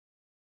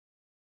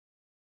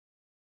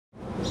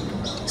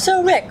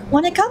So Rick,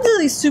 when it comes to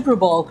these Super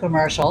Bowl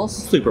commercials,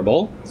 Super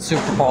Bowl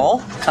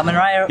coming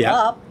right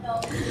up,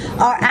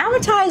 are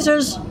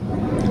advertisers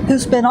who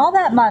spend all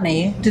that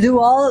money to do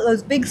all of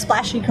those big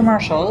splashy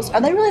commercials, are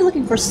they really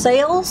looking for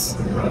sales,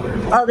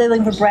 or are they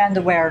looking for brand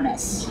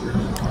awareness?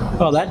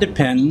 Well, that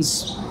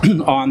depends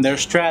on their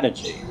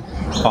strategy,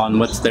 on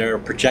what's their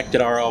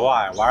projected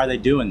ROI. Why are they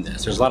doing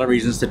this? There's a lot of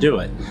reasons to do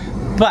it.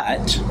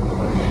 But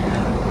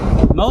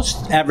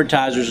most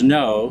advertisers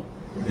know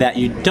that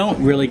you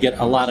don't really get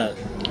a lot of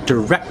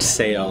direct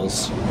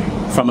sales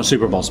from a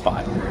Super Bowl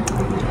spot.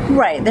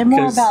 Right, they're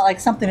more about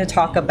like something to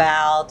talk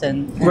about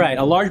and right,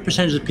 a large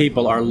percentage of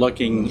people are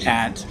looking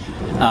at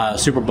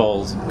Super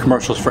Bowl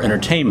commercials for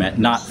entertainment,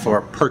 not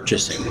for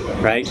purchasing,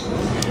 right?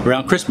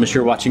 Around Christmas,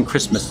 you're watching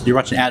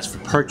ads for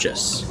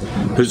purchase.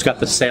 Who's got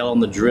the sale on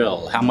the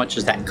drill? How much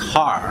is that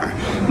car?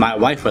 My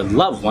wife would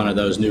love one of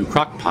those new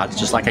crock pots,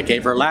 just like I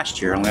gave her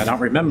last year, only I don't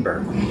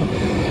remember.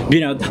 You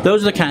know,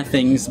 those are the kind of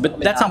things, but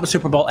that's not what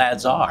Super Bowl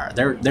ads are.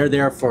 They're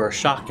there for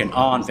shock and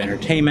awe and for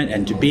entertainment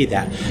and to be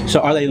that.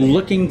 So are they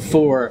looking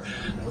for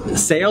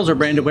sales or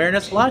brand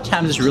awareness? A lot of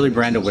times it's really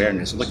brand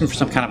awareness. They're looking for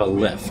some kind of a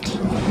lift.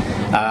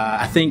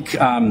 I think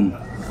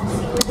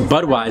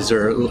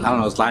Budweiser, I don't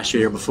know, it was last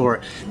year or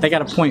before, they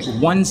got a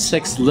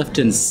 0.16 lift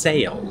in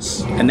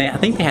sales, and I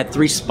think they had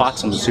 3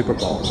 spots on the Super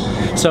Bowl.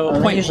 So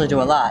they usually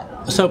do a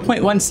lot. So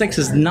 0.16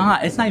 is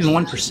not, it's not even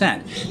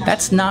 1%.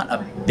 That's not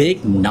a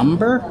big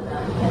number,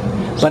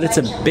 but it's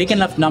a big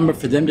enough number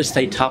for them to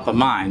stay top of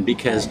mind,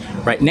 because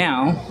right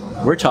now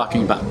we're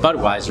talking about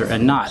Budweiser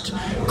and not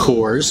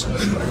Coors,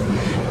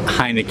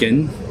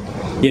 Heineken,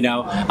 you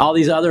know, all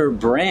these other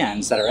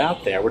brands that are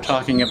out there. There's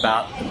talking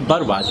about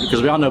Budweiser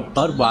because we all know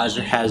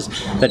Budweiser has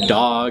the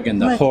dog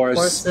and the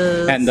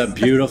horses and the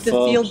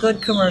beautiful the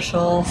feel-good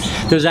commercial.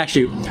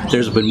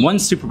 There's been one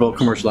Super Bowl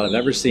commercial that I've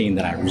ever seen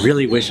that I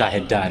really wish I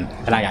had done,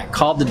 and I got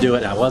called to do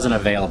it and I wasn't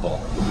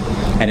available.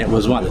 And it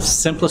was one of the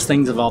simplest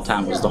things of all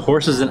time. It was the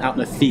horses out in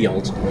the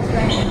field,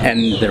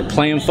 and they're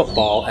playing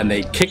football, and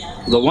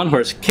the one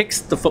horse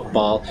kicks the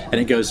football, and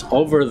it goes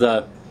over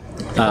the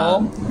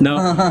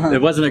no,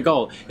 it wasn't a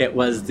goal. It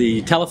was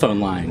the telephone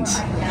lines,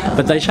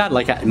 but they shot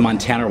like in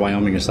Montana or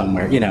Wyoming or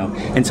somewhere, you know.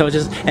 And so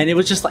it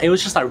was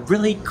just a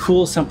really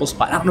cool, simple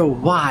spot. I don't know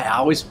why I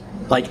always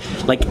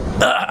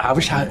I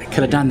wish I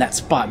could have done that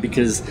spot,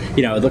 because,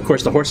 you know, of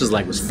course the horse's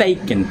leg was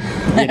fake, and,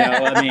 you know,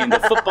 I mean, the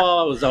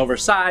football was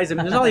oversized. I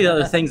mean, there's all these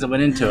other things that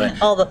went into it.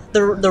 All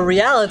the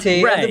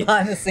reality of the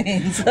behind the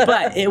scenes.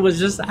 But it was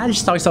just, I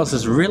just always thought it was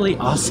this really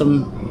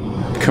awesome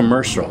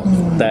commercial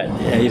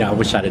that, you know, I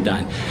wish I'd have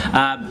done.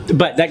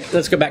 But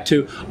let's go back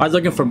to, are they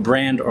looking for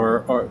brand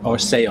or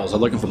sales? Are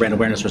they looking for brand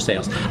awareness or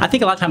sales? I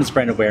think a lot of times it's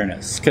brand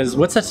awareness, because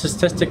what's that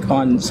statistic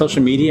on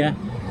social media?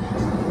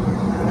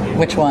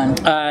 Which one?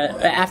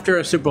 After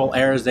a Super Bowl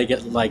airs, they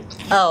get like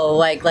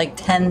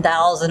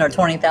 10,000 or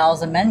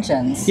 20,000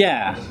 mentions.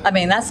 Yeah. I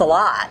mean, that's a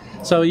lot.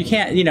 So you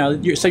can't, you know,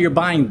 so you're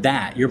buying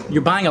that.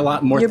 You're buying a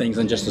lot more things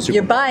than just the Super Bowl.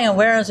 You're buying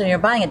awareness, and you're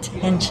buying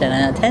attention,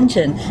 and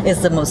attention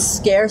is the most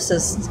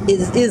scarcest,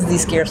 is the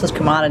scarcest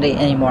commodity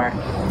anymore.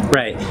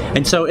 Right.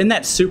 And so in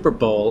that Super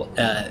Bowl,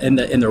 in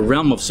the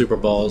realm of Super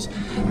Bowls,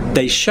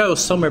 they show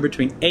somewhere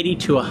between 80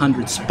 to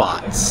 100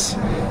 spots.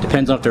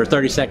 Depends on if they're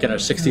 30-second or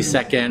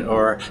 60-second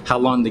or how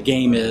long the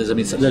game is. I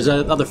mean, so there's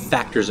other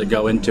factors that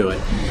go into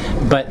it.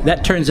 But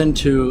that turns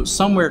into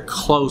somewhere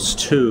close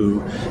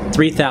to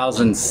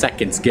 3,000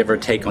 seconds, give or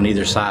take, on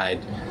either side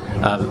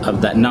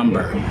of that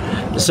number.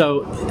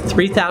 So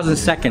 3,000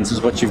 seconds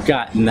is what you've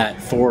got in that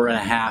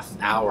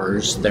 4.5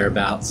 hours,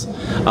 thereabouts,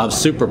 of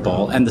Super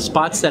Bowl. And the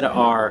spots that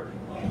are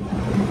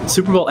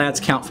Super Bowl ads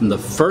count from the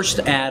first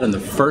ad in the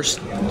first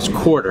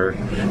quarter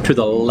to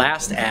the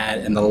last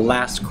ad in the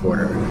last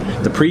quarter.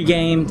 The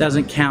pregame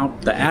doesn't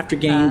count, the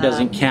aftergame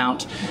doesn't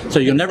count. So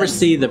you'll never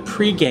see the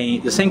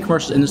pregame, the same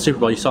commercials in the Super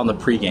Bowl you saw in the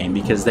pregame,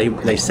 because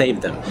they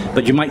saved them.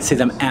 But you might see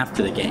them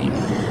after the game.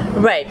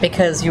 Right,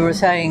 because you were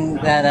saying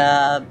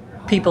that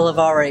people have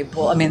already,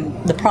 I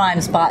mean, the prime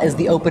spot is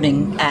the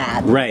opening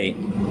ad. Right.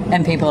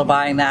 And people are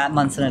buying that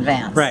months in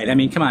advance. Right. I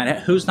mean, come on.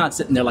 Who's not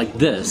sitting there like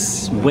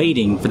this,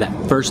 waiting for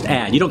that first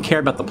ad? You don't care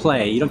about the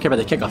play. You don't care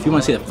about the kickoff. You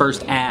want to see the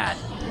first ad.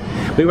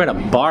 We were at a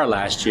bar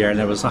last year, and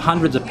there was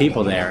hundreds of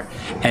people there,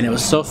 and it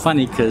was so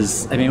funny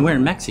because, I mean, we're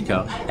in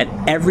Mexico, and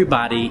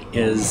everybody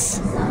is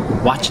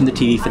watching the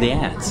TV for the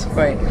ads.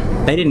 Right.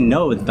 They didn't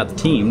know about the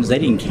teams. They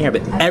didn't care,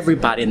 but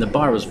everybody in the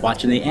bar was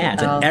watching the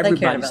ads, and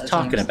everybody's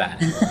talking about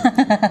it.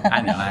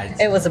 I know.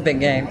 It was a big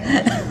game.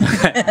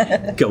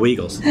 Go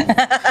Eagles.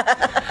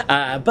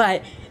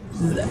 But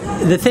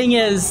the thing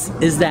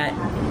is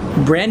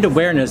that brand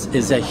awareness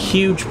is a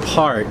huge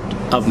part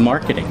of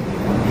marketing.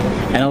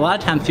 And a lot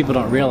of times people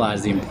don't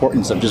realize the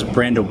importance of just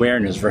brand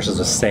awareness versus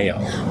a sale.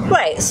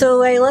 Right. So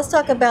let's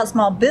talk about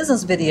small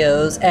business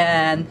videos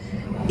and,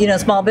 you know,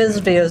 small business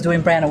videos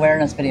doing brand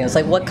awareness videos.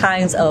 Like, what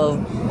kinds of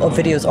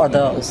videos are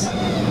those?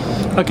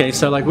 Okay,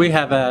 so like we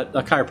have a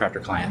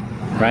chiropractor client,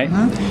 right?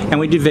 And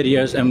we do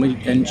videos,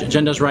 and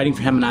Jen does writing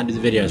for him, and I do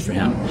the videos for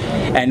him.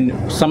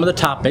 And some of the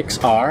topics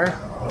are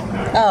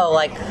Oh,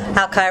 like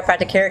how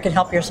chiropractic care can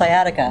help your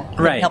sciatica.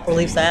 Right. Help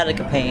relieve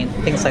sciatica pain,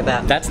 things like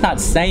that. That's not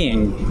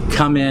saying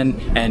come in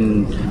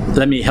and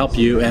let me help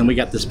you and we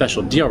got the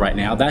special deal right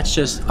now. That's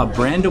just a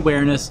brand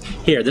awareness.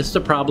 Here, this is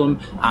the problem.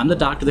 I'm the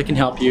doctor that can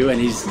help you, and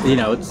he's, you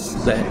know,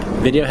 the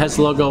video has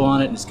the logo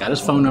on it, it's got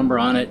his phone number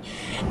on it.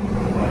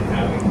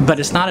 But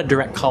it's not a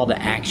direct call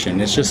to action.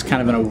 It's just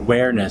kind of an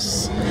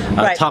awareness,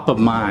 Right. top of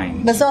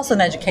mind. But it's also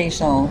an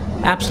educational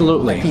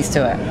Absolutely. piece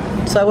to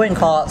it. So I wouldn't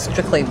call it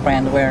strictly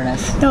brand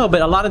awareness. No,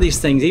 but a lot of these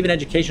things, even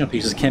educational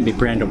pieces, can be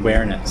brand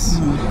awareness,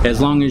 as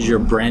long as you're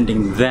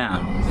branding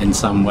them in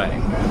some way.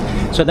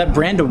 So that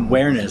brand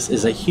awareness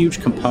is a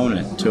huge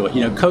component to it.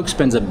 You know, Coke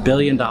spends $1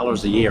 billion a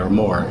year or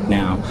more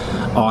now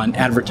on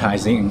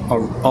advertising,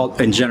 or all,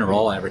 in general,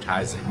 all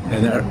advertising.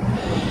 And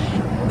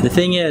the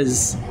thing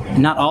is,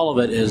 not all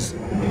of it is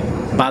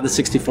buy the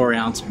 64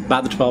 ounce,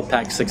 buy the 12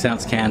 pack 6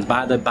 ounce cans,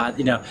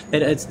 you know,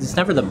 it's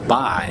never the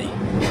buy,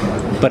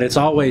 but it's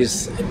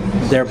always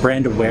their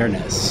brand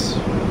awareness.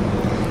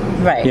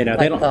 Right. You know, like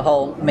they don't. The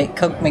whole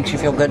Coke makes you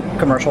feel good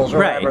commercials or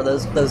Right. whatever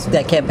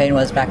that campaign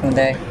was back in the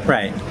day.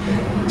 Right.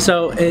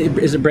 So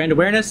is it brand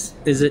awareness?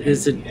 Is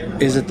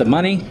it the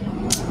money?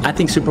 I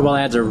think Super Bowl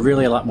ads are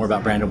really a lot more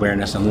about brand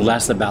awareness and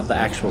less about the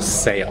actual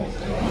sale.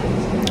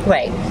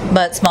 Right.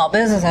 But small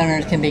business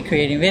owners can be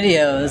creating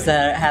videos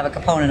that have a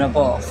component of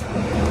both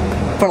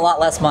for a lot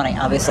less money,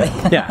 obviously.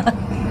 Yeah.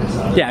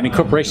 Yeah, I mean,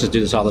 corporations do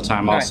this all the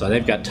time also. Right.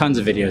 They've got tons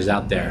of videos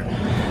out there.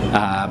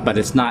 But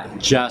it's not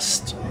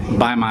just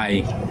buy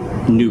my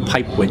new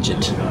pipe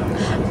widget.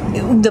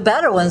 The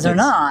better ones are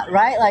not,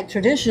 right? Like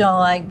traditional,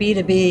 like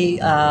B2B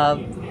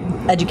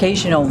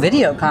educational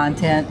video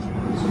content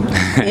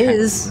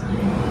is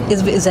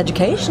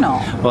educational.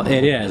 Well,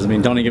 it is. I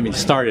mean, don't even get me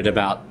started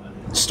about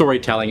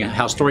storytelling,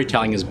 how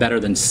storytelling is better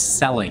than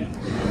selling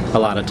a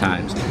lot of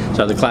times.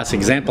 So the classic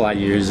example I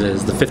use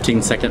is the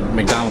 15-second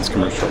McDonald's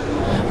commercial.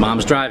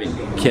 Mom's driving,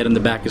 kid in the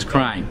back is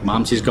crying,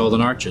 mom sees golden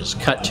arches,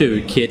 cut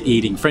to kid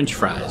eating French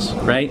fries,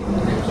 right?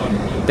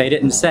 They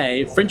didn't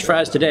say French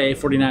fries today,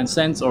 49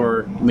 cents,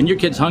 or when your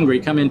kid's hungry,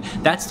 come in.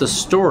 That's the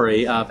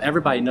story of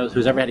everybody knows,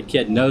 who's ever had a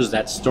kid knows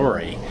that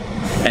story.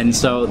 And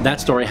so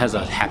that story has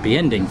a happy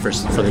ending for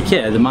the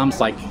kid. The mom's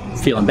like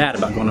feeling bad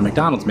about going to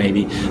McDonald's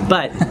maybe,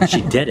 but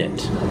she did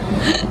it.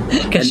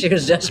 Because she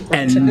was desperate.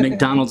 And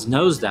McDonald's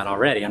knows that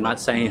already. I'm not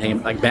saying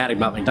anything like bad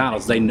about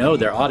McDonald's. They know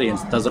their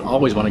audience doesn't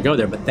always want to go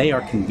there, but they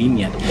are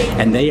convenient.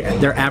 And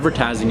their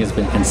advertising has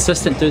been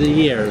consistent through the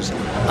years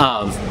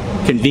of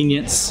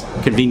convenience,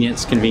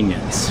 convenience,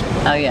 convenience.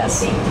 Oh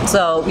yes.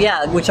 So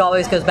yeah, which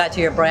always goes back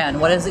to your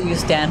brand. What is it you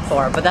stand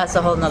for? But that's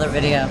a whole nother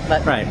video.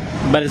 But Right.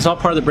 But it's all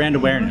part of the brand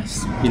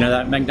awareness. You know,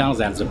 that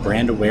McDonald's ad is a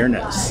brand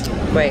awareness.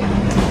 Great.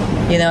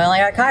 You know, and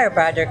like our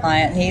chiropractor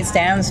client, he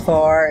stands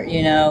for,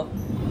 he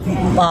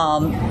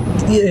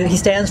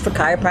stands for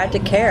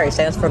chiropractic care. He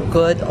stands for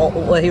good,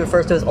 what he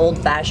refers to as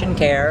old-fashioned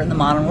care in the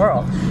modern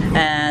world.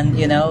 And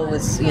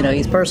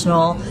he's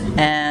personal,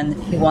 and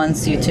he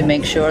wants you to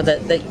make sure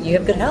that you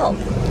have good health.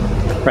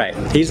 Right.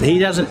 He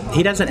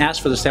doesn't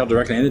ask for the sale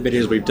directly in the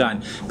videos we've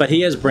done, but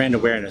he has brand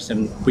awareness,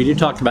 and we do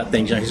talk about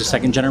things. You know, he's a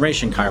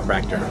second-generation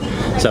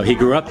chiropractor, so he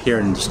grew up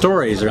hearing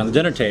stories around the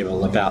dinner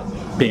table about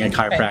being a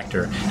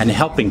chiropractor and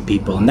helping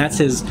people, and that's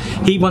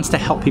he wants to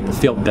help people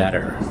feel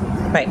better.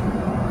 Right.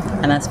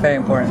 And that's very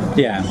important.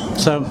 Yeah.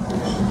 So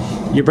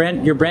your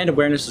brand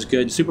awareness is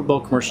good. Super Bowl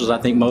commercials, I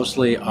think,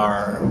 mostly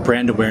are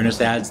brand awareness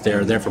ads.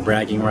 They're there for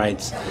bragging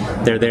rights.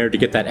 They're there to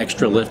get that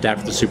extra lift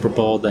after the Super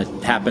Bowl that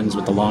happens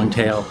with the long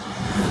tail.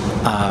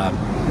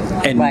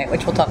 Right,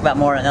 which we'll talk about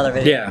more in another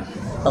video. Yeah.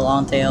 The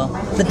long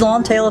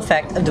tail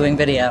effect of doing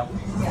video.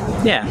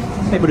 Yeah.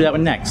 Maybe we'll do that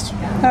one next.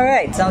 All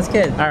right, sounds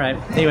good. All right.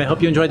 Anyway,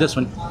 hope you enjoyed this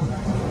one.